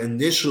deciding.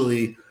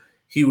 Initially,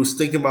 he was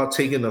thinking about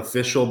taking an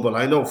official, but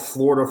I know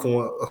Florida, from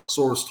what a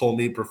source told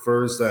me,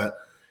 prefers that,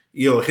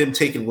 him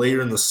taking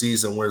later in the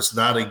season where it's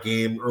not a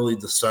game, early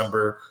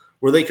December,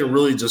 where they can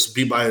really just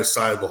be by his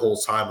side the whole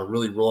time and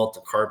really roll out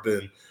the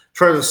carpet and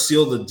try to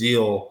seal the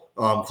deal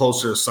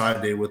closer to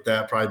sign day, with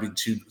that probably be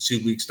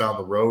two weeks down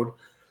the road.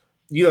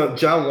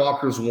 John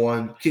Walker's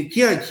one.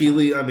 Keon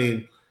Keeley, I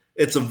mean,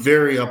 it's a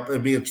very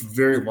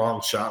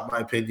long shot, in my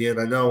opinion.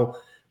 I know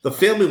the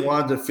family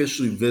wanted to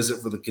officially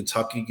visit for the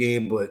Kentucky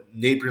game, but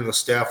Napier and the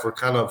staff were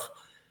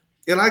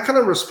and I kind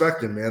of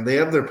respect them, man. They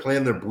have their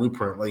plan, their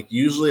blueprint. Like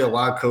usually a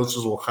lot of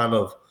coaches will kind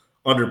of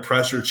under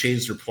pressure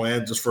change their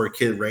plan just for a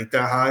kid ranked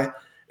that high.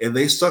 And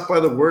they stuck by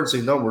the word,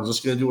 saying, no, we're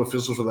just going to do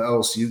officials for the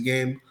LSU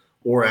game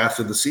or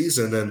after the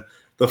season. And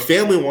the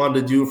family wanted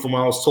to do it from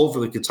what I was told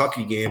for the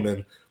Kentucky game.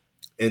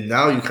 And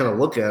now you kind of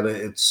look at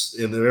it,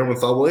 and everyone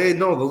thought, well, hey,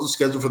 no, those are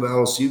scheduled for the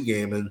LSU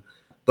game. And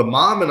the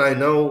mom, and I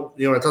know,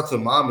 I talked to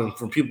the mom, and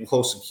from people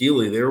close to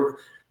Keeley,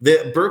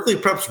 Berkeley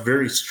Prep's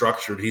very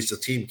structured. He's the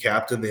team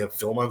captain. They have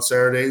film on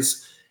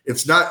Saturdays.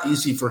 It's not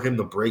easy for him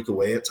to break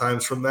away at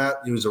times from that.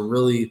 He was a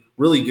really,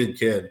 really good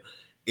kid.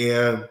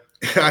 And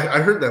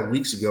I heard that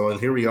weeks ago, and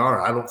here we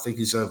are. I don't think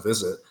he's going to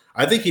visit.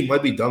 I think he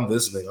might be done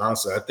visiting,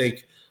 honestly. I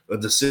think the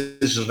decision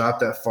is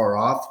not that far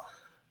off.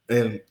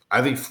 And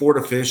I think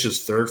Florida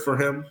finishes third for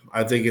him.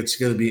 I think it's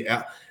going to be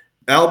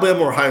Alabama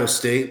or Ohio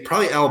State.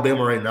 Probably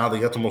Alabama right now. They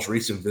got the most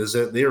recent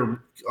visit. They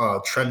were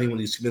trending when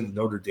he's committed to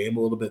Notre Dame a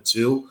little bit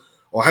too.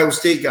 Ohio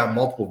State got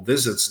multiple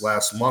visits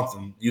last month,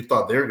 and you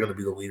thought they were going to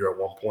be the leader at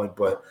one point.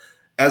 But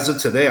as of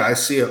today, I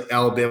see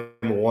Alabama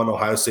 1,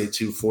 Ohio State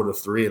 2, Florida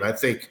 3. And I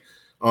think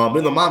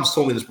and the moms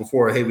told me this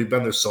before, hey, we've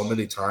been there so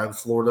many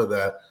times, Florida,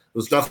 that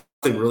there's nothing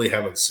really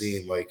haven't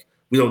seen. Like,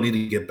 we don't need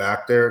to get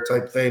back there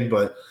type thing.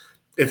 But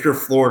if you're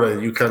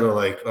Florida, you kind of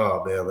like,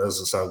 oh man, that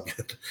doesn't sound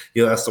good.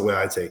 That's the way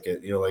I take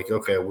it. Like,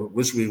 okay,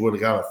 wish we would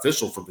have got an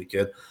official from the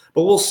kid,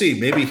 but we'll see.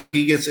 Maybe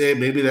he gets a,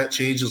 maybe that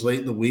changes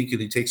late in the week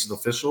and he takes an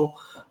official.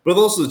 But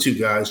those are the two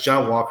guys,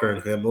 John Walker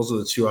and him. Those are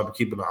the two I'm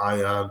keeping an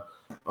eye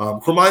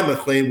on. Hermione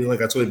McLean,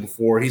 like I told you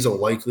before, he's a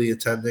likely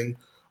attending.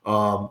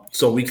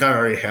 So we kind of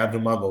already have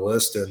him on the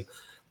list, and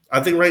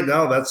I think right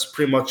now that's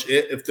pretty much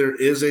it. If there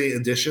is any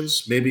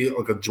additions, maybe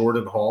like a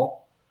Jordan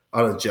Hall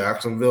out of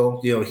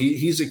Jacksonville.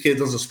 He's a kid,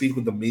 doesn't speak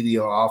with the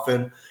media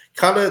often,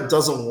 kind of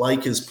doesn't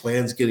like his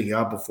plans getting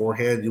out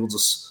beforehand. You'll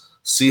just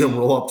see him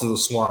roll up to the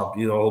swamp.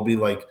 He'll be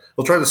like,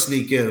 he'll try to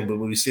sneak in, but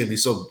when we see him,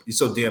 he's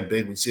so damn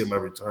big, we see him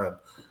every time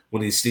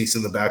when he sneaks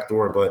in the back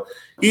door. But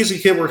he's a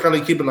kid we're kind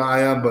of keeping an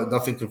eye on, but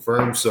nothing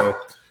confirmed. So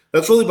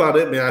that's really about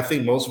it, man. I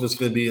think most of it's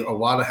going to be a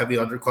lot of heavy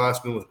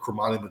underclassmen, with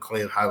Hermione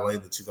McLean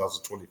highlighting the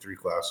 2023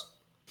 class.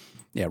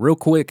 Yeah, real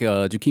quick,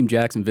 Jakeem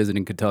Jackson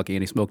visiting Kentucky.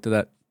 Any smoke to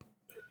that?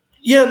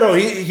 Yeah, no,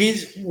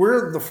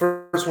 we're the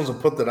first ones to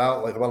put that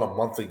out like about a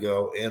month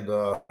ago, and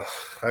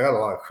I got a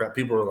lot of crap.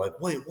 People are like,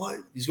 "Wait, what?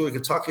 He's going to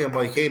Kentucky?" I'm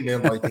like, "Hey,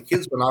 man, like the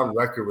kid's been on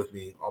record with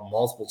me on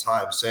multiple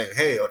times saying,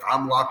 hey, like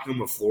I'm locked in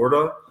with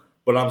Florida,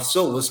 but I'm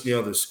still listening to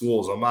other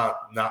schools. I'm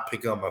not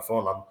picking up my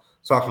phone. I'm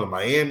talking to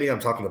Miami, I'm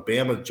talking to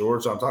Bama,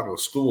 Georgia, I'm talking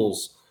to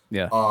schools."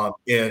 Yeah.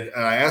 And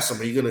I asked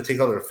him, "Are you going to take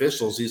other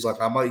officials?" He's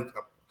like, "I might."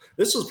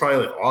 This was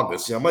probably like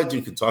August. I might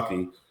do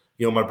Kentucky.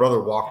 My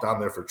brother walked down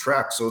there for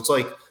track, so it's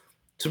like.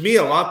 To me,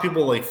 a lot of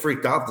people like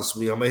freaked out this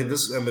week.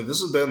 This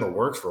has been in the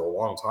works for a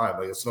long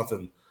time. Like it's not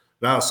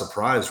a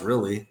surprise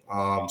really.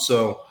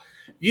 So,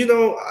 and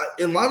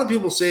a lot of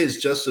people say it's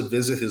just to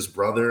visit his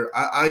brother.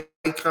 I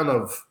kind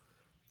of,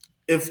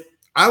 if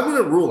I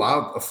wouldn't rule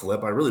out a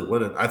flip, I really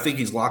wouldn't. I think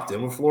he's locked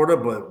in with Florida,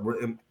 but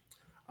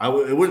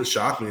it wouldn't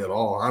shock me at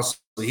all. Honestly,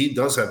 he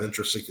does have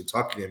interest in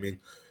Kentucky. I mean,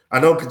 I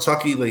know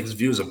Kentucky like is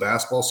viewed as a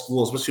basketball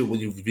school, especially when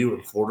you view it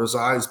in Florida's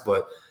eyes.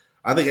 But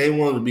I think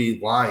anyone would be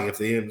lying if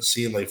they hadn't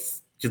seen like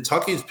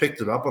Kentucky's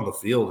picked it up on the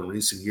field in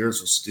recent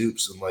years with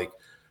Stoops and like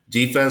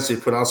defense. They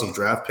put out some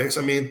draft picks.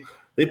 I mean,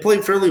 they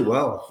played fairly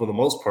well for the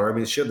most part. I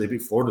mean, shit, they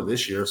beat Florida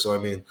this year, so I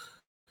mean,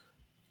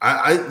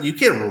 you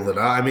can't rule it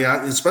out. I mean,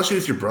 especially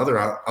with your brother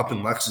up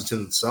in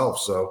Lexington itself.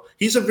 So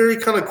he's a very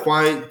kind of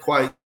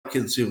quiet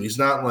kid too. He's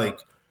not like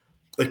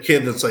a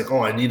kid that's like,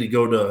 oh, I need to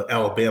go to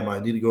Alabama. I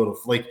need to go to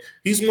like.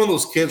 He's one of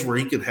those kids where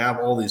he can have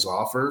all these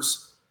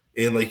offers,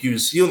 and like you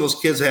see those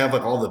kids have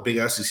like all the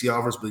big SEC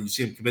offers, but you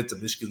see him commit to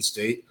Michigan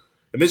State.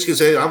 And Michigan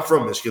State, I'm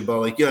from Michigan, but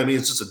like, yeah, I mean,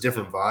 it's just a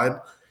different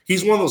vibe.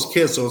 He's one of those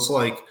kids, so it's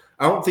like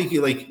I don't think he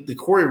like the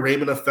Corey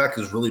Raymond effect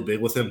is really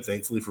big with him.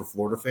 Thankfully for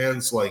Florida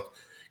fans, like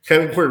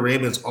Kevin Corey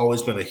Raymond's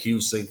always been a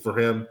huge thing for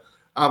him.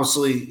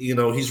 Obviously,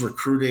 he's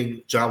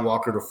recruiting John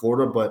Walker to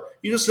Florida, but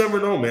you just never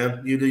know,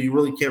 man. You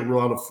really can't rule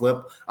out a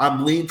flip.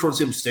 I'm leaning towards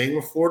him staying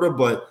with Florida,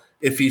 but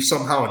if he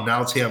somehow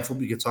announced, hey, I'm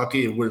flipping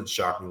Kentucky, it wouldn't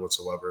shock me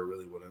whatsoever. It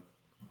really wouldn't.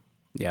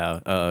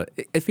 Yeah,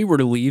 if he were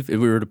to leave, if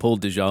we were to pull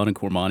Dijon and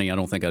Cormani, I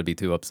don't think I'd be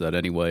too upset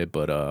anyway.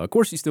 But of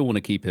course, you still want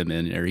to keep him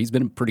in there. He's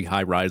been a pretty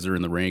high riser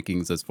in the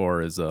rankings as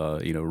far as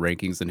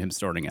rankings and him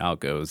starting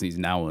out goes. He's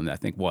now in, I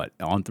think,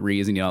 on 3,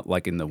 isn't he?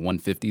 Like in the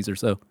 150s or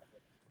so.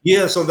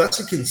 Yeah, so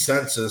that's a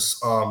consensus.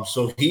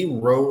 So he's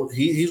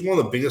one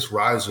of the biggest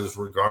risers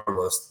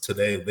regardless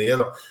today. They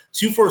had a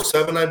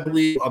 247, I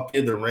believe,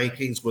 updated their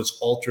rankings, which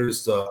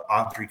alters the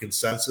On3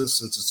 consensus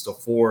since it's the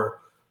 4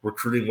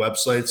 recruiting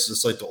websites.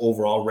 It's like the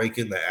overall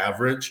ranking, the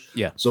average.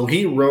 Yeah. So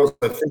he rose,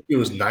 I think it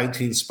was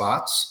 19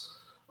 spots.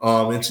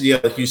 And so, yeah,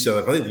 like you said,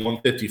 I think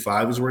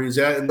 155 is where he's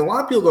at. And a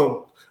lot of people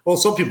don't, well,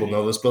 some people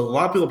know this, but a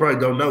lot of people probably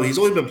don't know. He's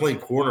only been playing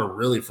corner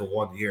really for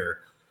 1 year.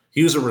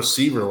 He was a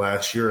receiver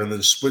last year and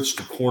then switched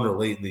to corner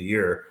late in the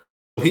year.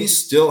 He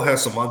still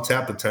has some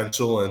untapped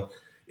potential. And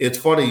it's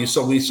funny,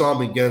 we saw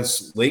him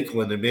against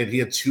Lakeland, and man, he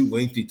had 2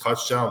 lengthy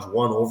touchdowns,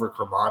 one over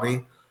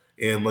Kermani.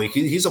 And like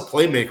he's a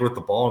playmaker with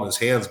the ball in his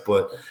hands.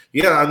 But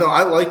yeah, I know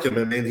I like him,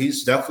 and man,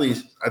 he's definitely.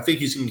 I think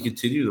he's going to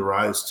continue to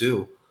rise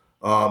too.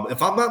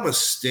 If I'm not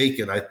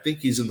mistaken, I think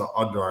he's in the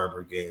Under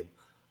Armour game.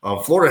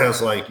 Florida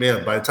has by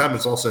the time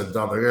it's all said and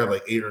done, they're gonna have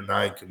like 8 or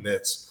 9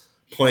 commits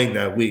playing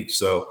that week.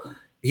 So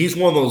he's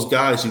one of those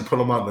guys you put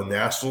him on the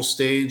national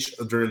stage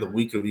during the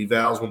week of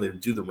evals when they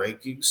do the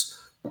rankings.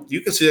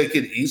 You can see that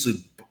kid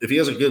easily, if he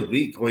has a good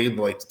week, going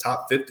into like the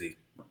top 50.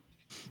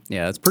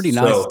 Yeah, it's pretty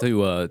nice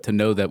to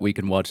know that we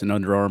can watch an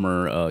Under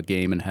Armour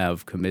game and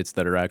have commits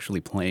that are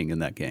actually playing in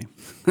that game.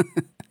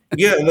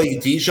 Yeah,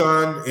 like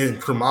Dijon and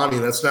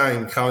Kermani, that's not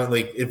even counting.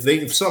 Like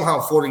if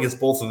somehow Florida gets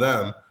both of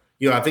them,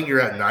 I think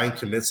you're at 9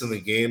 commits in the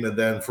game. And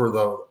then for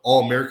the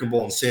All-American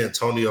Bowl in San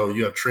Antonio,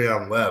 you have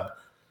Trayon Webb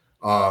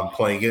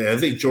playing it. And I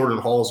think Jordan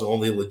Hall is the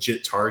only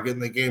legit target in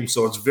the game.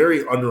 So it's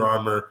very Under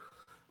Armour,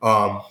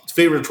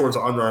 favored towards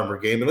the Under Armour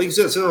game. And like you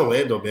said, it's in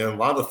Orlando, man. A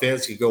lot of the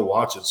fans can go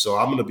watch it. So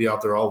I'm going to be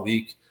out there all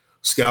week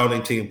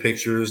scouting, taking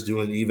pictures,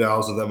 doing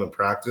evals of them in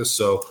practice.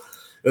 So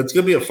it's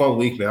going to be a fun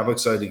week, man. I'm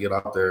excited to get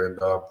out there. And,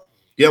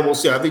 yeah, we'll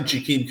see. I think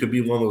Jakeem could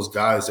be one of those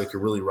guys that could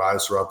really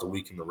rise throughout the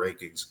week in the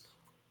rankings.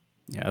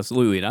 Yeah,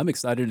 absolutely. And I'm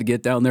excited to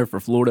get down there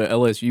for Florida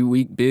LSU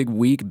week,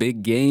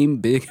 big game,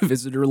 big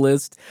visitor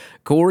list.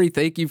 Corey,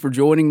 thank you for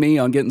joining me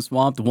on Getting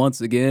Swamped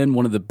once again.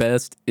 One of the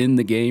best in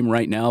the game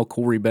right now,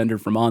 Corey Bender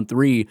from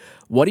On3.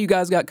 What do you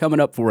guys got coming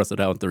up for us at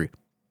On3?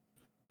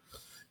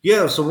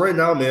 Yeah, so right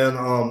now, man,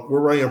 we're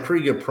running a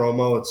pretty good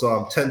promo. It's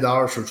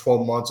 $10 for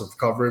 12 months of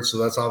coverage, so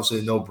that's obviously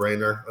a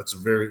no-brainer. That's a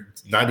very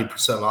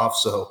 90% off,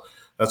 so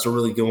that's a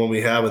really good one we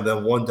have. And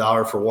then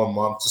 $1 for 1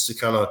 month just to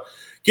kind of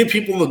get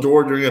people in the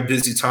door during a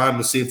busy time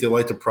to see if they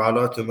like the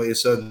product. And like I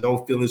said,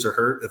 no feelings are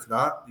hurt. If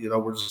not,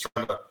 we're just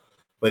trying to,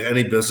 like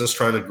any business,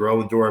 trying to grow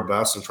and do our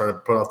best and try to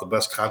put out the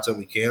best content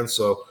we can.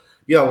 So,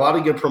 yeah, a lot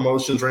of good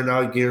promotions right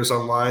now at Gators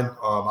Online.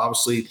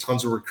 Obviously,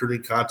 tons of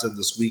recruiting content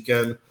this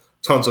weekend.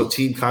 Tons of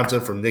team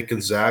content from Nick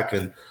and Zach.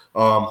 And,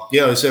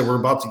 yeah, like I said, we're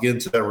about to get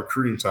into that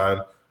recruiting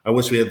time. I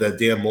wish we had that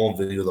Dan Mullen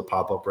video to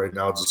pop up right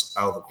now just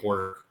out of the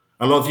corner.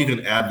 I don't know if you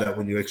can add that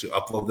when you actually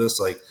upload this.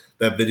 Like,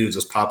 that video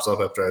just pops up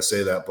after I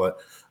say that. But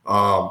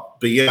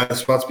yeah,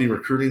 it's about to be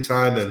recruiting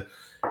time. And,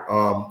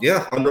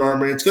 yeah, Under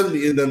Armour. It's going to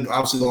be – and then,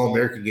 obviously, the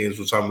All-American games,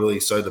 which I'm really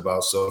excited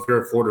about. So if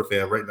you're a Florida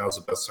fan, right now is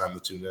the best time to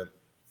tune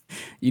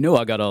in.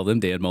 I got all them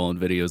Dan Mullen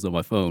videos on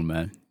my phone,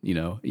 man.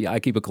 Yeah,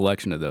 I keep a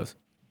collection of those.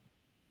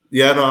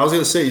 Yeah, no, I was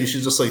gonna say you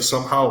should just like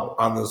somehow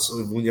on this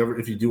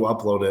if you do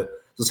upload it,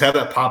 just have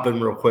that pop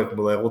in real quick.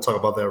 But we'll talk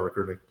about that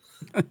recruiting.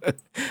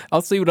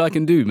 I'll see what I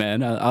can do,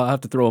 man. I'll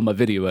have to throw on my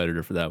video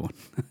editor for that one.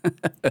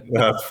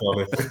 That's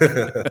funny.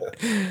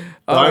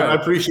 I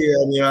appreciate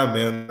having me on,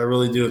 man. I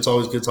really do. It's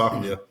always good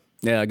talking to you.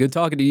 Yeah, good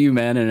talking to you,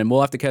 man. And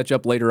we'll have to catch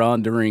up later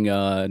on during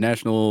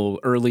National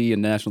Early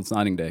and National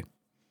Signing Day.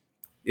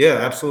 Yeah,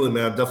 absolutely,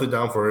 man. I'm definitely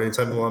down for it.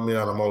 Anytime you want me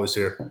on, I'm always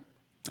here.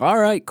 All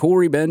right,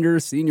 Corey Bender,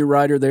 senior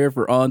writer there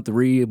for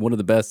On3, one of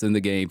the best in the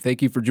game.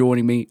 Thank you for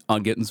joining me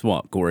on Getting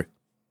Swamped, Corey.